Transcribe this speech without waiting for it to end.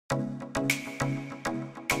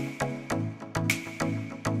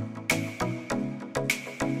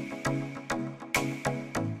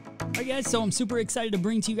Alright guys, so I'm super excited to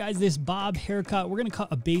bring to you guys this bob haircut. We're going to cut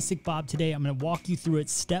a basic bob today. I'm going to walk you through it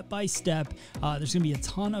step by step. There's going to be a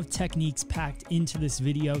ton of techniques packed into this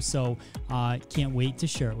video, so can't wait to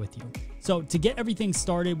share it with you. So to get everything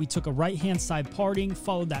started, we took a right-hand side parting,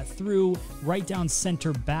 followed that through, right down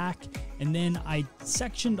center back, and then I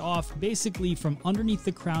sectioned off basically from underneath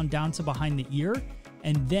the crown down to behind the ear,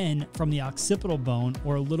 and then from the occipital bone,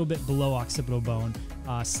 or a little bit below occipital bone,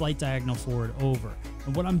 slight diagonal forward over.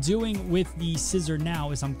 And what I'm doing with the scissor now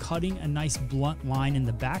is I'm cutting a nice blunt line in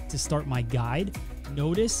the back to start my guide.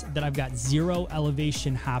 Notice that I've got zero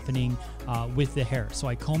elevation happening with the hair. So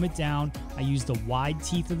I comb it down. I use the wide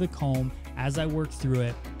teeth of the comb as I work through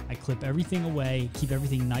it. I clip everything away, keep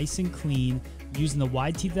everything nice and clean, using the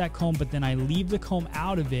wide teeth of that comb, but then I leave the comb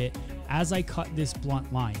out of it as I cut this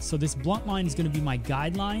blunt line. So this blunt line is going to be my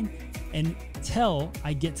guideline until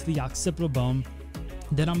I get to the occipital bone.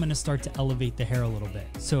 Then I'm going to start to elevate the hair a little bit.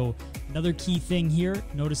 So another key thing here,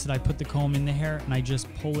 notice that I put the comb in the hair and I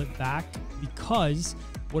just pull it back, because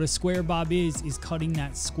what a square bob is cutting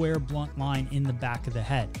that square blunt line in the back of the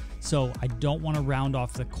head. So I don't want to round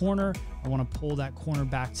off the corner. I want to pull that corner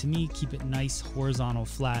back to me, keep it nice, horizontal,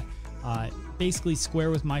 flat, basically square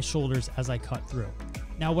with my shoulders as I cut through.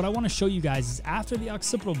 Now what I want to show you guys is after the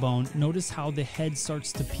occipital bone, notice how the head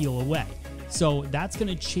starts to peel away. So that's going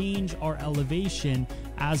to change our elevation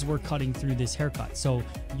as we're cutting through this haircut. So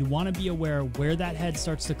you want to be aware where that head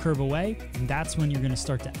starts to curve away, and that's when you're going to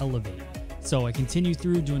start to elevate. So I continue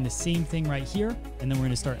through doing the same thing right here, and then we're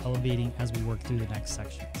going to start elevating as we work through the next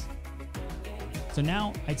sections. So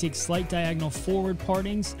now I take slight diagonal forward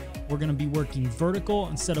partings. We're going to be working vertical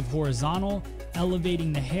instead of horizontal,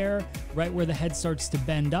 elevating the hair right where the head starts to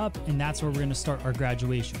bend up, and that's where we're going to start our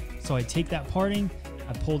graduation. So I take that parting,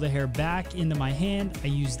 I pull the hair back into my hand, I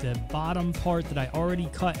use the bottom part that I already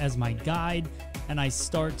cut as my guide, and I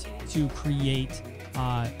start to create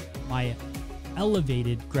my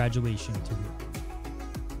elevated graduation to here.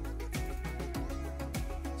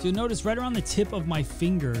 So you'll notice right around the tip of my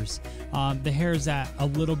fingers, the hair is at a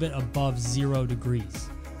little bit above 0 degrees.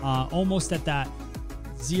 Almost at that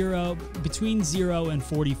between 0 and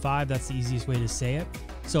 45, that's the easiest way to say it.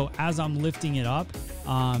 So as I'm lifting it up,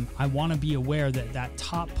 I want to be aware that that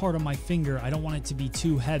top part of my finger, I don't want it to be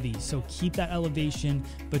too heavy. So keep that elevation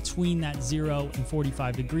between that 0 and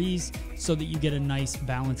 45 degrees so that you get a nice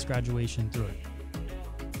balanced graduation through it.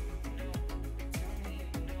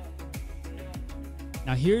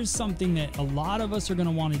 Now here's something that a lot of us are going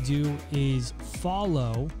to want to do is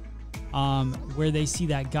follow where they see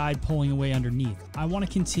that guide pulling away underneath. I want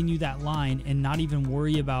to continue that line and not even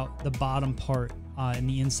worry about the bottom part in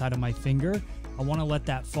the inside of my finger. I want to let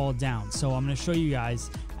that fall down. So I'm going to show you guys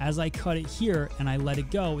as I cut it here and I let it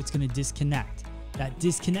go, it's going to disconnect. That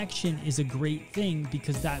disconnection is a great thing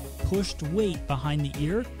because that pushed weight behind the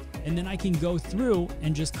ear, and then I can go through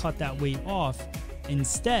and just cut that weight off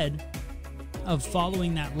instead of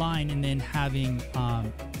following that line and then having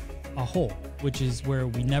a hole, which is where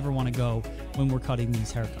we never want to go when we're cutting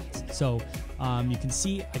these haircuts. So you can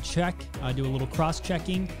see I check, I do a little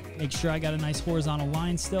cross-checking, make sure I got a nice horizontal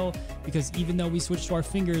line still, because even though we switch to our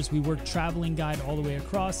fingers, we work traveling guide all the way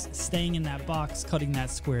across, staying in that box, cutting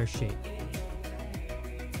that square shape.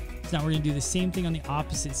 So now we're going to do the same thing on the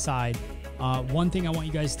opposite side. One thing I want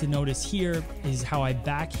you guys to notice here is how I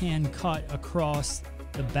backhand cut across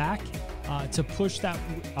the back to push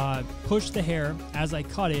the hair as I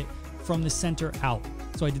cut it from the center out.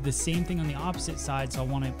 So I did the same thing on the opposite side, so I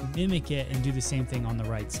want to mimic it and do the same thing on the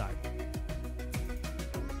right side.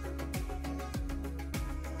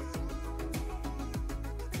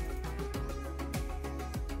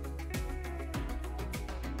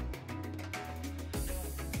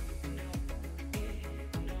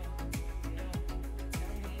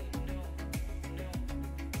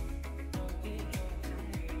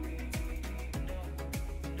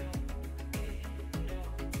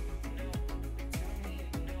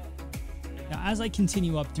 Now, as I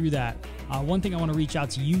continue up through that, one thing I want to reach out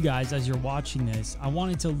to you guys as you're watching this, I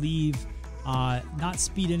wanted to leave, not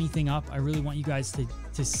speed anything up. I really want you guys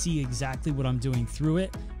to see exactly what I'm doing through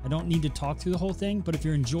it. I don't need to talk through the whole thing, but if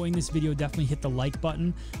you're enjoying this video, definitely hit the like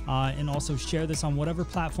button and also share this on whatever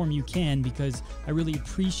platform you can, because I really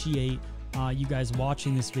appreciate you guys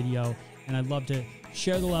watching this video, and I'd love to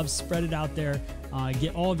share the love, spread it out there,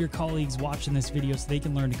 get all of your colleagues watching this video so they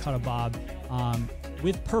can learn to cut a bob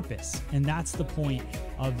with purpose. And that's the point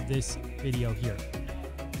of this video here.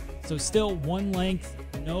 So still one length,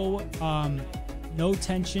 no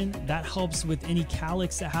tension. That helps with any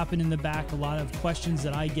cowlicks that happen in the back. A lot of questions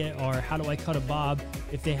that I get are, how do I cut a bob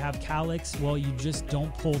if they have cowlicks? Well, you just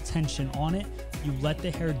don't pull tension on it. You let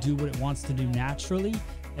the hair do what it wants to do naturally,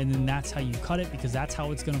 and then that's how you cut it, because that's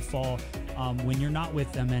how it's going to fall when you're not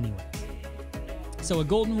with them anyways. So a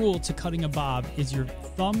golden rule to cutting a bob is your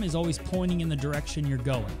thumb is always pointing in the direction you're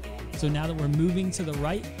going. So now that we're moving to the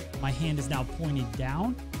right, my hand is now pointed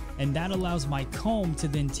down, and that allows my comb to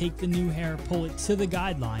then take the new hair, pull it to the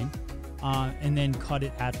guideline, and then cut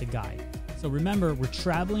it at the guide. So remember, we're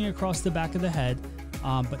traveling across the back of the head,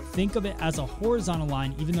 but think of it as a horizontal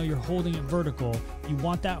line. Even though you're holding it vertical, you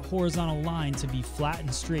want that horizontal line to be flat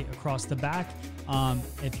and straight across the back.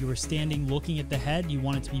 If you were standing looking at the head, you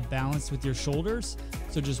want it to be balanced with your shoulders.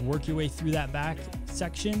 So just work your way through that back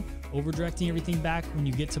section, over directing everything back. When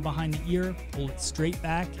you get to behind the ear, pull it straight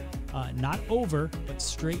back, not over, but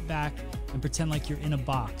straight back, and pretend like you're in a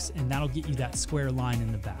box, and that'll get you that square line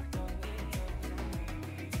in the back.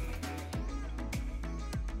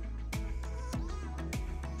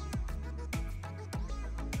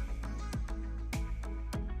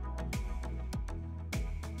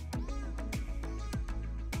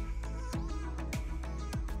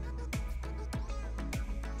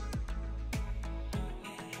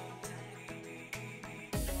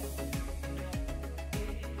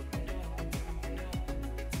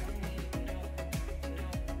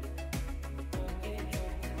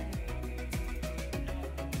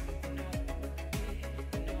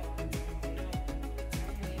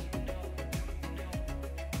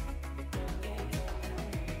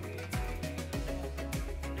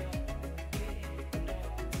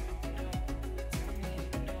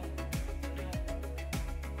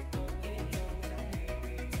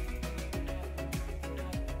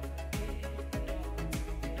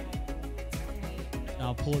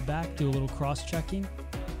 Now pull it back, do a little cross-checking.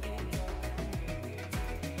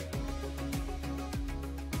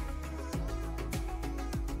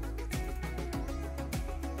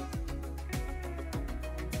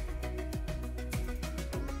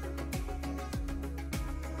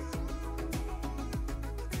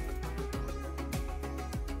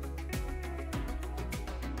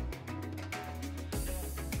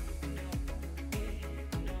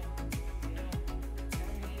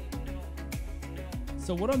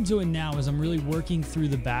 So what I'm doing now is I'm really working through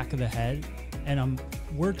the back of the head, and I'm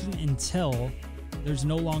working until there's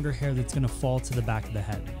no longer hair that's going to fall to the back of the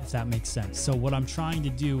head, if that makes sense. So what I'm trying to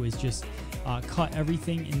do is just cut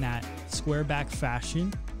everything in that square back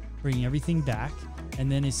fashion, bringing everything back.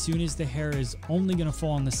 And then as soon as the hair is only going to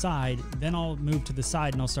fall on the side, then I'll move to the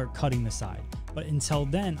side and I'll start cutting the side. But until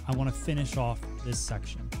then, I want to finish off this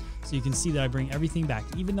section. So you can see that I bring everything back.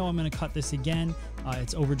 Even though I'm going to cut this again,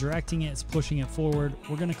 it's over directing it, it's pushing it forward.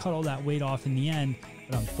 We're going to cut all that weight off in the end,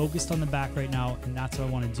 but I'm focused on the back right now, and that's what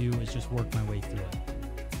I want to do, is just work my way through it.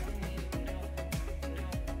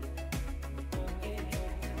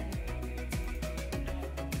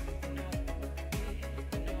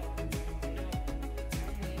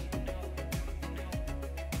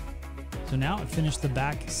 So now I finished the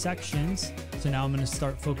back sections. So now I'm going to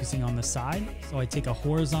start focusing on the side. So I take a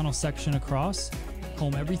horizontal section across,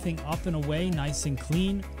 comb everything up and away nice and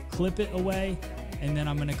clean, clip it away, and then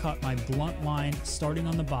I'm going to cut my blunt line starting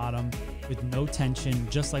on the bottom with no tension,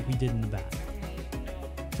 just like we did in the back.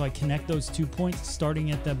 So I connect those 2 points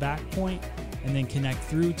starting at the back point, and then connect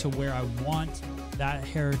through to where I want that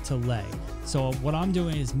hair to lay. So what I'm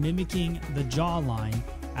doing is mimicking the jawline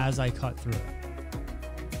as I cut through it.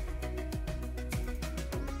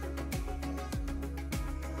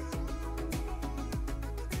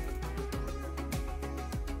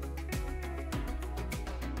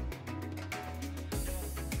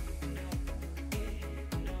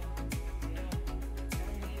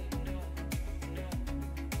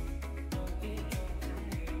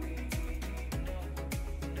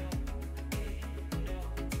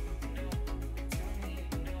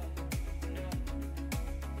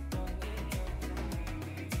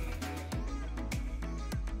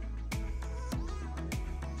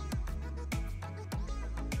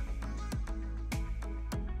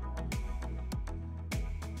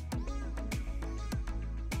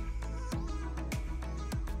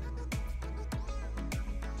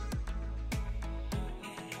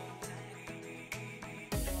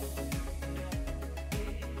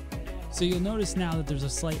 So you'll notice now that there's a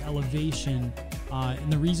slight elevation,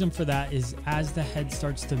 and the reason for that is as the head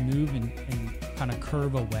starts to move and kind of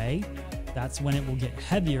curve away, that's when it will get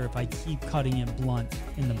heavier if I keep cutting it blunt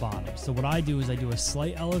in the bottom. So what I do is I do a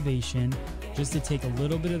slight elevation just to take a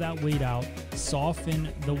little bit of that weight out,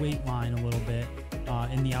 soften the weight line a little bit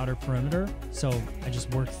in the outer perimeter. So I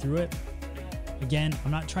just work through it. Again,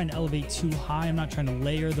 I'm not trying to elevate too high. I'm not trying to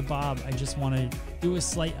layer the bob. I just want to do a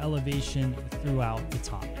slight elevation throughout the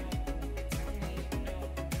top.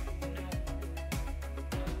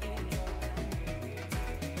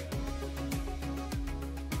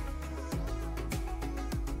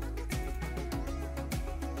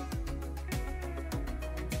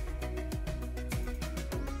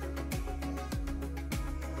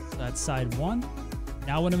 That's side one.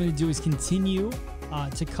 Now what I'm going to do is continue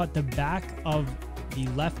to cut the back of the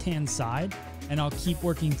left-hand side, and I'll keep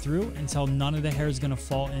working through until none of the hair is going to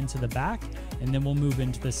fall into the back, and then we'll move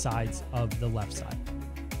into the sides of the left side.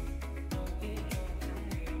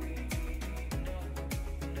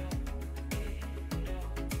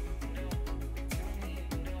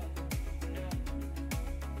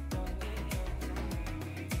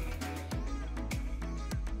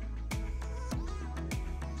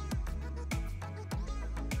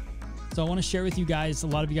 So I want to share with you guys, a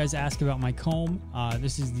lot of you guys ask about my comb.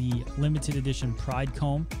 This is the limited edition Pride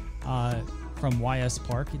comb from YS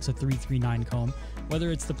Park. It's a 339 comb.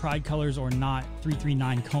 Whether it's the Pride colors or not,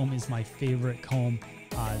 339 comb is my favorite comb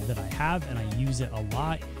that I have, and I use it a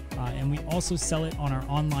lot. And we also sell it on our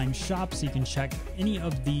online shop, so you can check any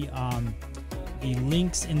of the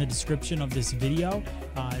links in the description of this video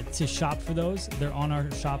to shop for those. They're on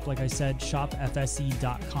our shop, like I said,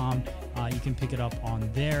 shopfse.com. You can pick it up on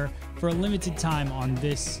there for a limited time on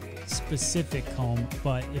this specific comb.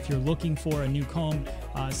 But if you're looking for a new comb,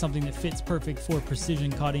 something that fits perfect for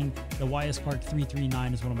precision cutting, the YS Park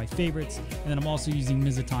 339 is one of my favorites. And then I'm also using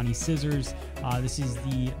Mizutani scissors. This is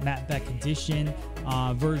the Matte Beck Edition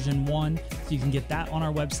version 1. So you can get that on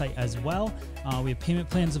our website as well. We have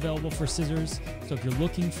payment plans available for scissors. So if you're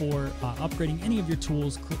looking for upgrading any of your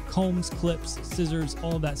tools, combs, clips, scissors,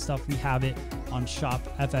 all of that stuff, we have it on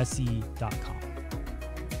shopfse.com.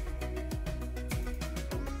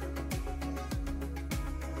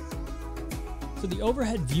 So the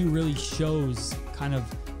overhead view really shows kind of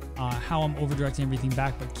how I'm over directing everything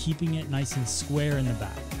back, but keeping it nice and square in the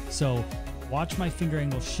back. So watch my finger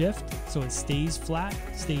angle shift so it stays flat,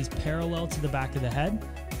 stays parallel to the back of the head,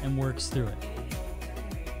 and works through it.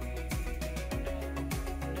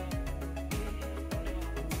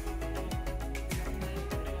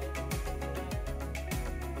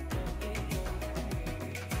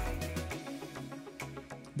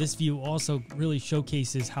 This view also really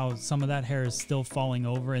showcases how some of that hair is still falling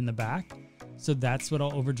over in the back. So that's what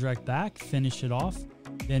I'll over direct back, finish it off,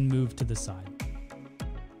 then move to the side.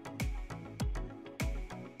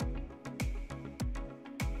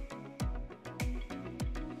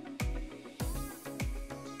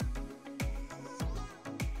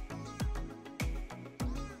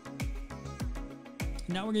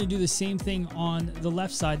 Now we're going to do the same thing on the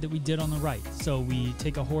left side that we did on the right. So we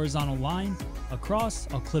take a horizontal line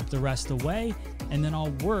across, I'll clip the rest away, and then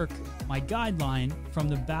I'll work my guideline from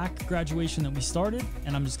the back graduation that we started,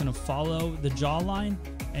 and I'm just going to follow the jawline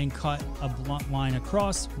and cut a blunt line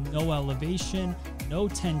across, no elevation, no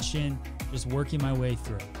tension, just working my way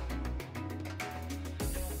through.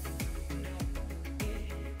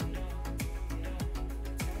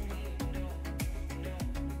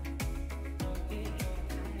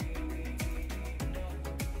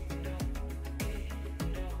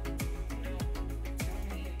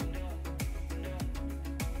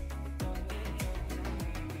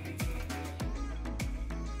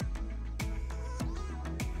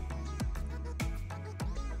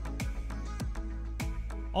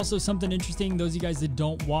 Also, something interesting, those of you guys that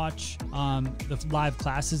don't watch the live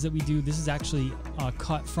classes that we do, this is actually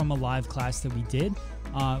cut from a live class that we did,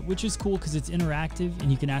 which is cool because it's interactive and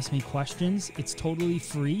you can ask me questions. It's totally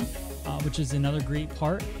free, which is another great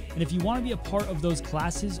part. And if you want to be a part of those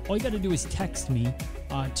classes, all you got to do is text me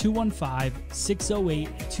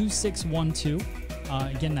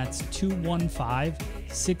 215-608-2612. Again, that's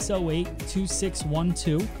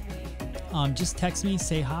 215-608-2612. Just text me,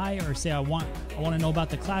 say hi, or say I want to know about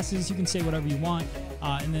the classes. You can say whatever you want,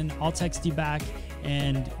 and then I'll text you back,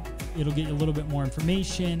 and it'll get you a little bit more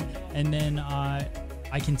information, and then I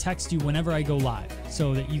can text you whenever I go live,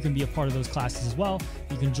 so that you can be a part of those classes as well.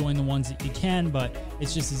 You can join the ones that you can, but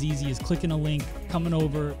it's just as easy as clicking a link, coming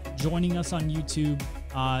over, joining us on YouTube.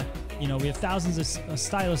 You know, we have thousands of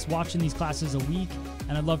stylists watching these classes a week,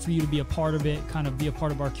 and I'd love for you to be a part of it, kind of be a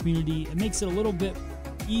part of our community. It makes it a little bit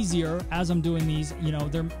easier as I'm doing these. You know,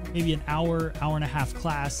 they're maybe an hour and a half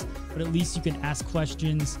class, but at least you can ask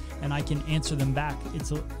questions and I can answer them back.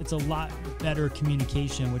 It's a lot better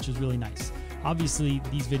communication, which is really nice. Obviously,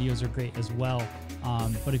 these videos are great as well,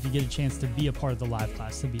 but if you get a chance to be a part of the live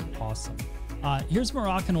class, that'd be awesome. Here's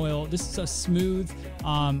Moroccan oil. This is a smooth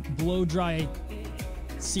blow dry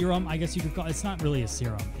serum, I guess you could call it. It's not really a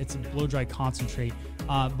serum. It's a blow dry concentrate.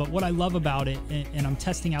 But what I love about it, and I'm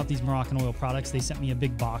testing out these Moroccan Oil products. They sent me a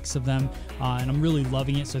big box of them, and I'm really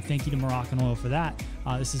loving it. So thank you to Moroccan Oil for that.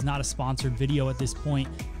 This is not a sponsored video at this point,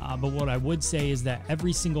 but what I would say is that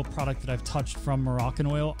every single product that I've touched from Moroccan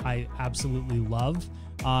Oil, I absolutely love.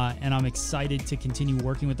 And I'm excited to continue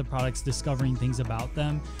working with the products, discovering things about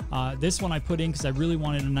them. This one I put in because I really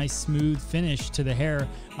wanted a nice smooth finish to the hair,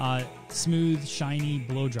 smooth, shiny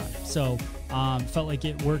blow dry. So felt like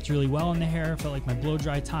it worked really well in the hair. Felt like my blow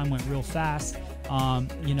dry time went real fast.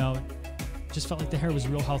 You know, just felt like the hair was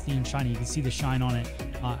real healthy and shiny. You can see the shine on it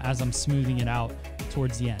as I'm smoothing it out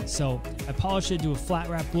towards the end. So I polish it, do a flat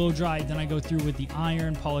wrap blow dry, then I go through with the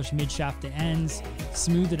iron, polish mid shaft to ends,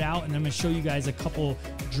 smooth it out, and I'm going to show you guys a couple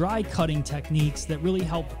dry cutting techniques that really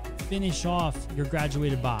help finish off your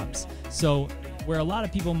graduated bobs. So where a lot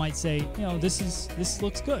of people might say, you know, this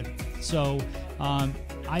looks good. So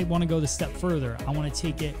I want to go the step further. I want to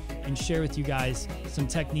take it and share with you guys some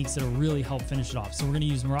techniques that'll really help finish it off. So we're going to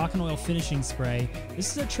use Moroccan Oil finishing spray.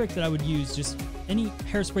 This is a trick that I would use. Just any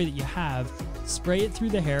hairspray that you have, spray it through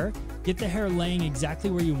the hair, get the hair laying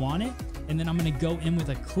exactly where you want it, and then I'm going to go in with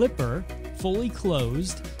a clipper fully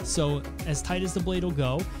closed, so as tight as the blade will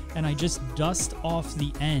go, and I just dust off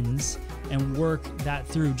the ends and work that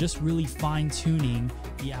through, just really fine-tuning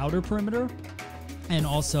the outer perimeter and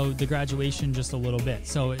also the graduation just a little bit.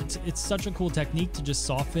 So it's such a cool technique to just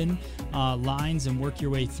soften lines and work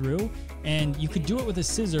your way through. And you could do it with a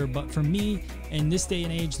scissor, but for me, in this day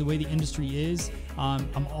and age, the way the industry is,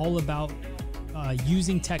 I'm all about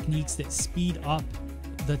using techniques that speed up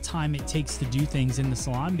the time it takes to do things in the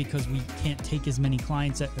salon, because we can't take as many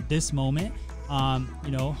clients at this moment.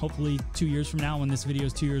 You know, hopefully 2 years from now, when this video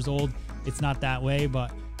is 2 years old, it's not that way,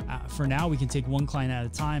 but for now we can take one client at a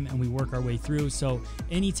time and we work our way through. So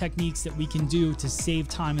any techniques that we can do to save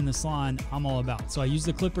time in the salon, I'm all about. So I use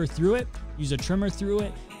the clipper through it, use a trimmer through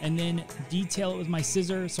it, and then detail it with my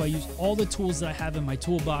scissor. So I use all the tools that I have in my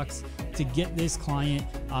toolbox to get this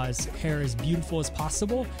client's hair as beautiful as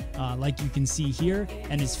possible, like you can see here,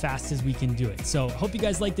 and as fast as we can do it. So hope you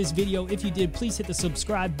guys like this video. If you did, please hit the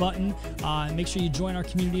subscribe button. Make sure you join our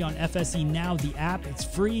community on FSE Now, the app. It's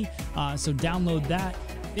free, so download that.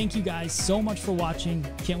 Thank you guys so much for watching.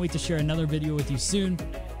 Can't wait to share another video with you soon.